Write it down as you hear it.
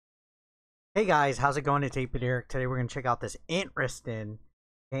Hey guys, how's it going? It's 8-Bit Eric. Today we're going to check out this interesting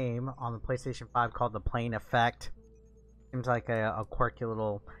game on the PlayStation 5 called The Plane Effect. Seems like a quirky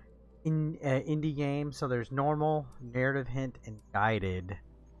little indie game. So there's normal, narrative hint, and guided.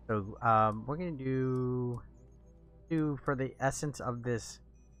 So we're going to do for the essence of this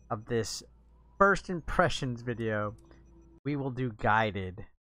first impressions video, we will do guided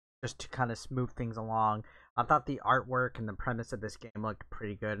just to kind of smooth things along. I thought the artwork and the premise of this game looked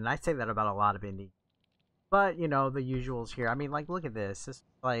pretty good, and I say that about a lot of indie. But you know the usuals here. I mean, like, look at this. This is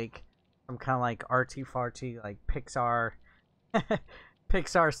like some kind of like artsy fartsy, like Pixar,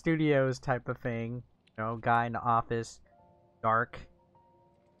 Pixar Studios type of thing. You know, guy in the office, dark,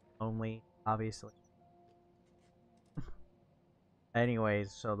 lonely, obviously.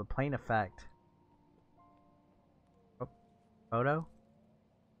 Anyways, so the plane effect. Oh, photo.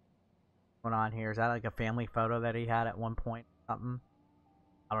 Going on here? Is that like a family photo that he had at one point? Something?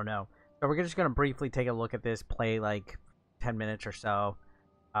 I don't know. So we're just gonna briefly take a look at this, play like 10 minutes or so.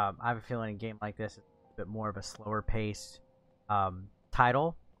 I have a feeling a game like this is a bit more of a slower paced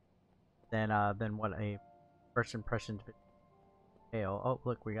title than what a first impressions video. Oh,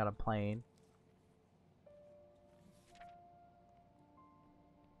 look, we got a plane.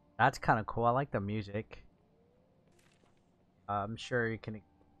 That's kind of cool. I like the music. I'm sure you can explore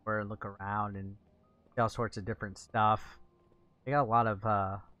and look around and see all sorts of different stuff. They got a lot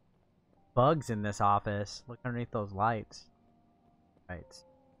of bugs in this office. Look underneath those lights. Right.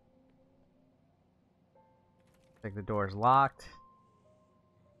 Like the door's locked.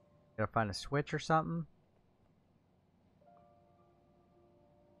 Gotta find a switch or something.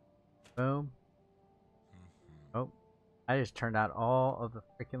 Boom. Oh, I just turned out all of the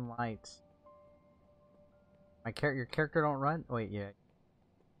freaking lights. Your character don't run? Wait, yeah.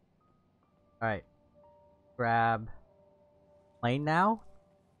 Alright. Grab plane now?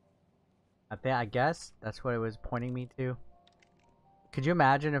 I guess that's what it was pointing me to. Could you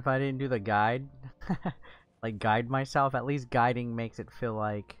imagine if I didn't do the guide? Like, guide myself? At least guiding makes it feel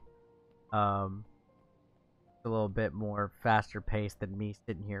like a little bit more faster paced than me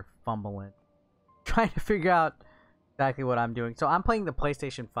sitting here fumbling, trying to figure out exactly what I'm doing. So I'm playing the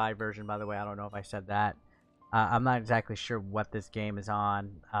PlayStation 5 version, by the way. I don't know if I said that. I'm not exactly sure what this game is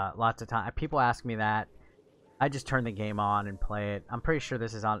on. Lots of time people ask me that. I just turn the game on and play it. I'm pretty sure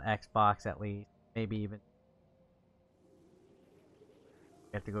this is on Xbox at least. Maybe even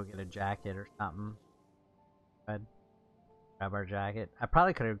we have to go get a jacket or something. Go ahead. Grab our jacket. I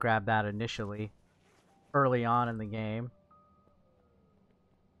probably could have grabbed that initially, early on in the game.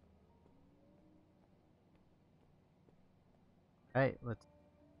 Alright, let's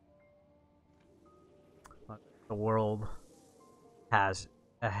what the world has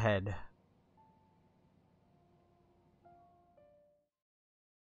ahead.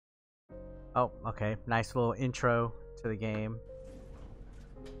 Oh, okay. Nice little intro to the game.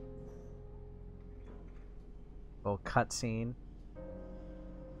 Little cutscene.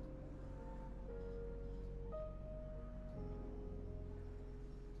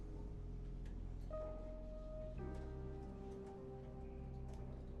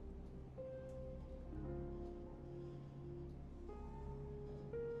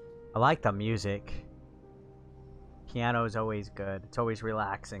 I like the music. Piano is always good. It's always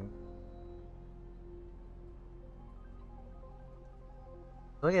relaxing.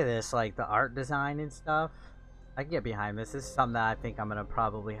 Look at this, like the art design and stuff. I can get behind this. This is something that I think I'm gonna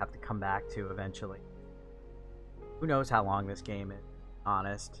probably have to come back to eventually. Who knows how long this game is,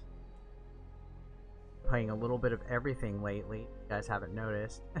 honest. Playing a little bit of everything lately. You guys haven't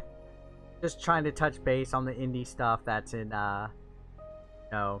noticed. Just trying to touch base on the indie stuff that's in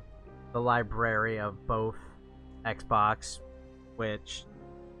you know, the library of both Xbox, Switch,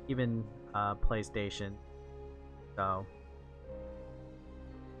 even PlayStation. So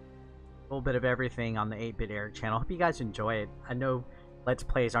a little bit of everything on the 8-Bit Eric channel. Hope you guys enjoy it. I know Let's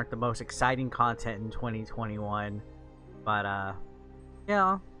Plays aren't the most exciting content in 2021, but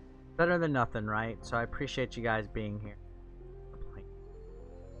yeah, better than nothing, right? So I appreciate you guys being here.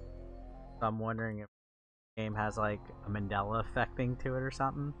 So I'm wondering if the game has like a Mandela effect thing to it or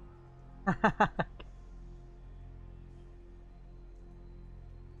something.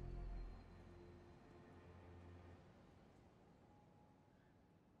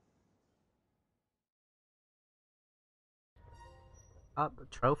 Oh,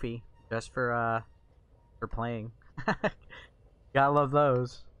 trophy just for playing. Gotta love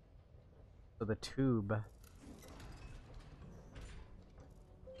those. So the tube. And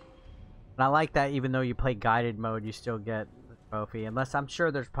I like that even though you play guided mode, you still get the trophy. Unless I'm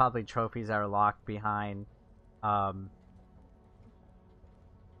sure there's probably trophies that are locked behind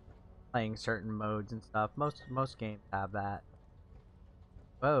playing certain modes and stuff. Most games have that.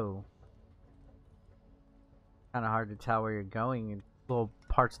 Whoa. Kind of hard to tell where you're going, and little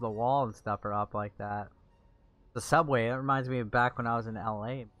parts of the wall and stuff are up like that. The subway, it reminds me of back when I was in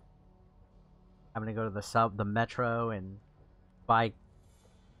LA. Having to go to the metro and buy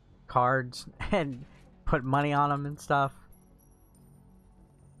cards and put money on them and stuff.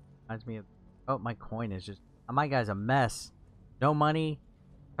 Reminds me of, oh, my coin is just, my guy's a mess. No money,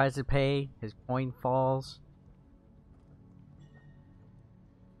 tries to pay, his coin falls.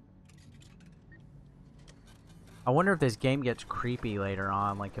 I wonder if this game gets creepy later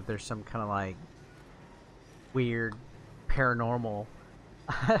on, like if there's some kind of like weird paranormal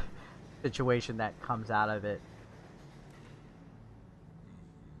situation that comes out of it.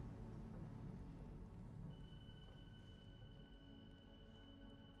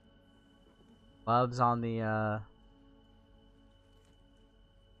 Gloves on the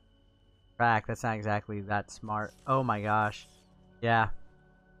track. That's not exactly that smart. Oh my gosh. Yeah.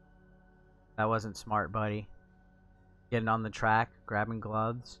 That wasn't smart, buddy. Getting on the track, grabbing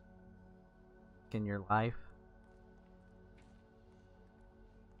gloves in your life.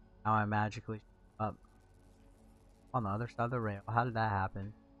 Now I magically up on the other side of the rail. How did that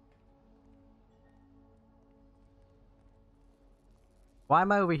happen? Why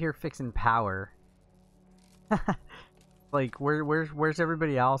am I over here fixing power? Like, where's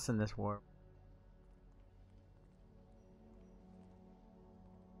everybody else in this war?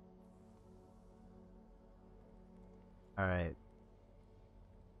 All right.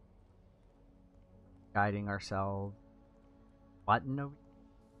 Guiding ourselves. Button over.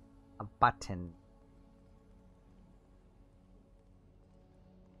 A button.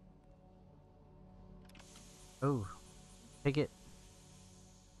 Oh, take it.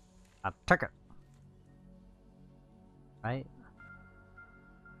 I took it. Right.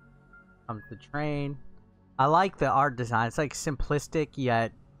 Comes the train. I like the art design. It's like simplistic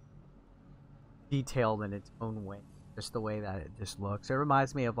yet detailed in its own way. Just the way that it just looks. It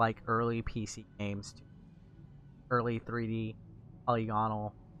reminds me of like early PC games too. Early 3D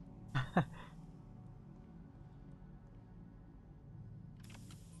polygonal.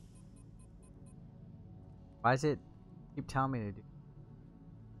 Why does it keep telling me to do?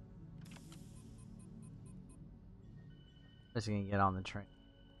 I'm just gonna get on the train.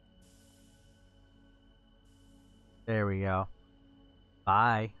 There we go.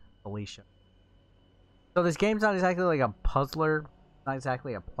 Bye, Felicia. So this game's not exactly like a puzzler, not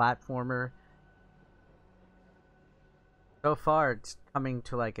exactly a platformer. So far, it's coming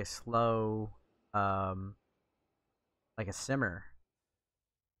to like a slow, like a simmer.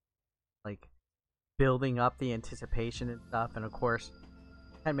 Like building up the anticipation and stuff, and of course,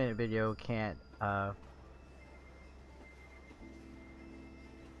 10-minute video can't,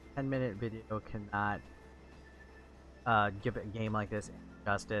 10-minute video cannot give a game like this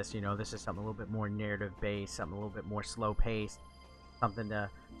justice. You know, this is something a little bit more narrative based, something a little bit more slow paced, something to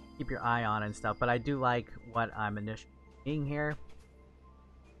keep your eye on and stuff. But I do like what I'm initially seeing here.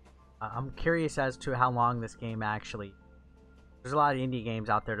 I'm curious as to how long this game actually. There's a lot of indie games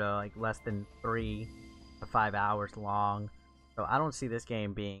out there that are like less than 3 to 5 hours long, so I don't see this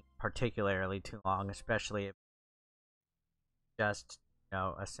game being particularly too long, especially if just, you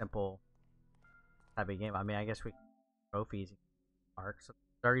know, a simple type of game. I mean, I guess we trophies mark, so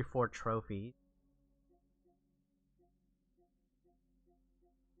 34 trophies.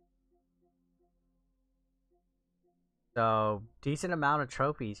 So decent amount of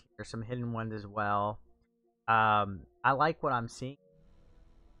trophies here, some hidden ones as well. I like what I'm seeing.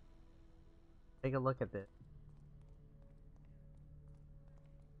 Take a look at this.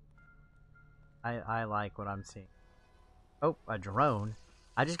 I like what I'm seeing. Oh, a drone.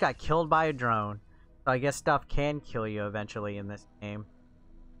 I just got killed by a drone. So I guess stuff can kill you eventually in this game.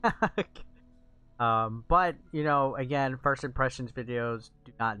 But, you know, again, first impressions videos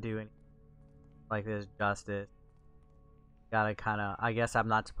do not do anything like this justice. Gotta kind of, I guess I'm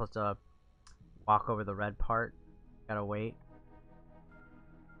not supposed to walk over the red part. Gotta wait.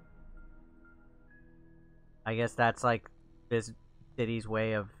 I guess that's like this city's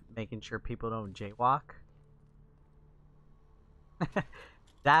way of making sure people don't jaywalk.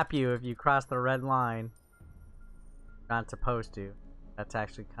 Zap you if you cross the red line. Not supposed to. That's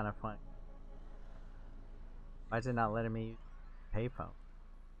actually kind of funny. Why is it not letting me use the payphone?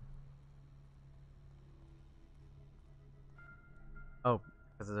 Oh,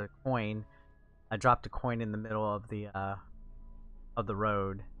 because there's a coin. I dropped a coin in the middle of the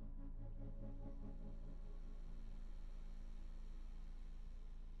road.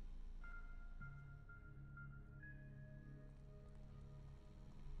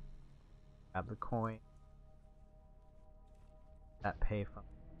 Grab the coin. That payphone.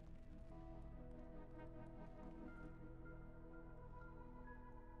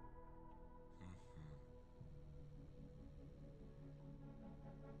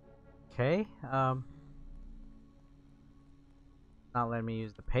 Okay, not letting me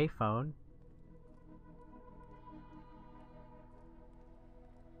use the payphone.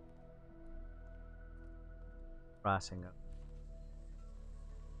 Crossing up.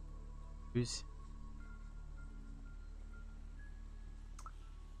 Use.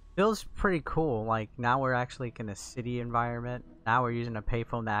 Feels pretty cool. Like now we're actually in a city environment. Now we're using a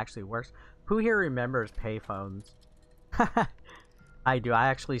payphone that actually works. Who here remembers payphones? I do. I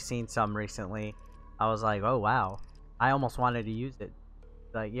actually seen some recently. I was like, oh wow. I almost wanted to use it.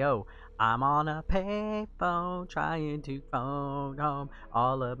 Like, yo, I'm on a payphone trying to phone home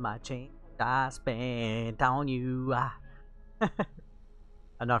all of my change I spent on you.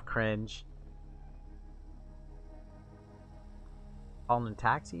 Enough cringe. Calling a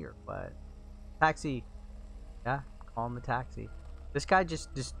taxi or what? Taxi. Yeah, calling the taxi. This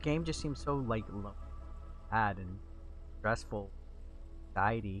game just seems so like bad and stressful.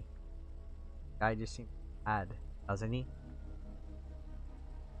 Anxiety. Guy just seems bad, doesn't he?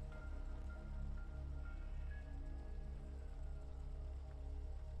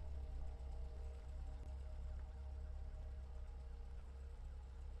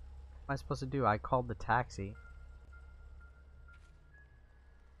 What am I supposed to do? I called the taxi.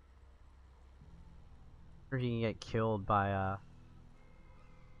 Or you can get killed by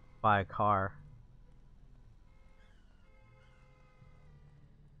a car.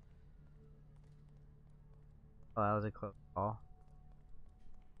 Oh, that was a close call.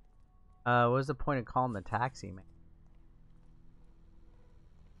 What was the point of calling the taxi, man?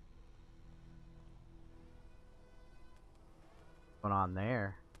 What's going on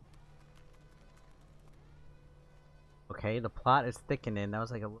there? Okay, the plot is thickening. That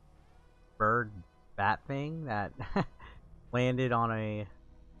was like a bird bat thing that landed on a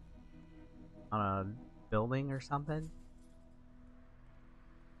building or something.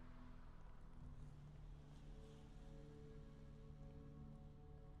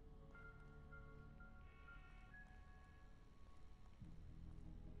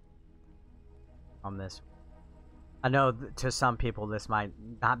 On this, I know to some people this might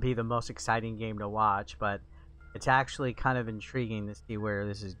not be the most exciting game to watch, but it's actually kind of intriguing to see where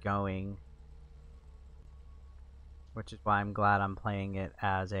this is going, which is why I'm glad I'm playing it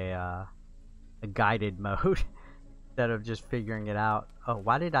as a guided mode instead of just figuring it out. Oh,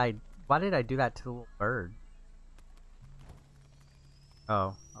 why did I do that to the little bird?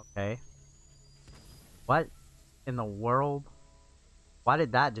 Oh, okay. What in the world? Why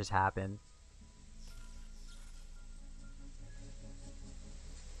did that just happen?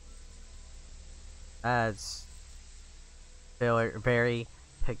 That's very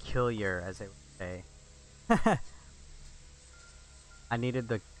peculiar, as they would say. I needed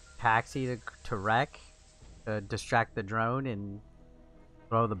the taxi to wreck, to distract the drone and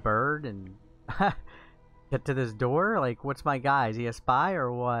throw the bird and get to this door? Like, what's my guy? Is he a spy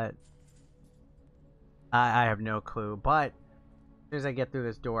or what? I have no clue, but as soon as I get through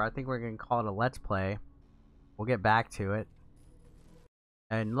this door, I think we're going to call it a let's play. We'll get back to it.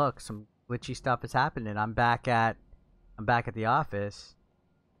 And look, some glitchy stuff is happening. I'm back at the office.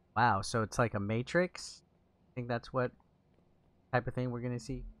 Wow, so it's like a Matrix. I think that's what type of thing we're gonna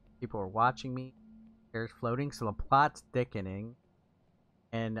see. People are watching me. There's floating, so the plot's thickening.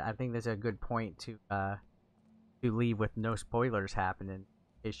 And I think there's a good point to leave with no spoilers happening in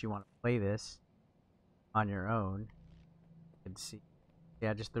case you want to play this on your own. You can see.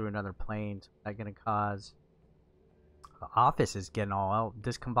 Yeah, I just threw another plane. So that's gonna cause the office is getting all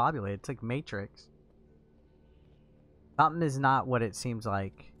discombobulated. It's like Matrix. Something is not what it seems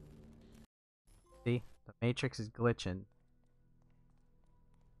like. See? The Matrix is glitching.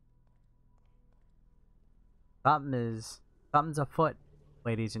 Something's afoot,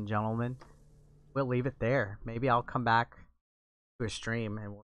 ladies and gentlemen. We'll leave it there. Maybe I'll come back to a stream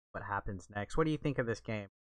and we'll see what happens next. What do you think of this game?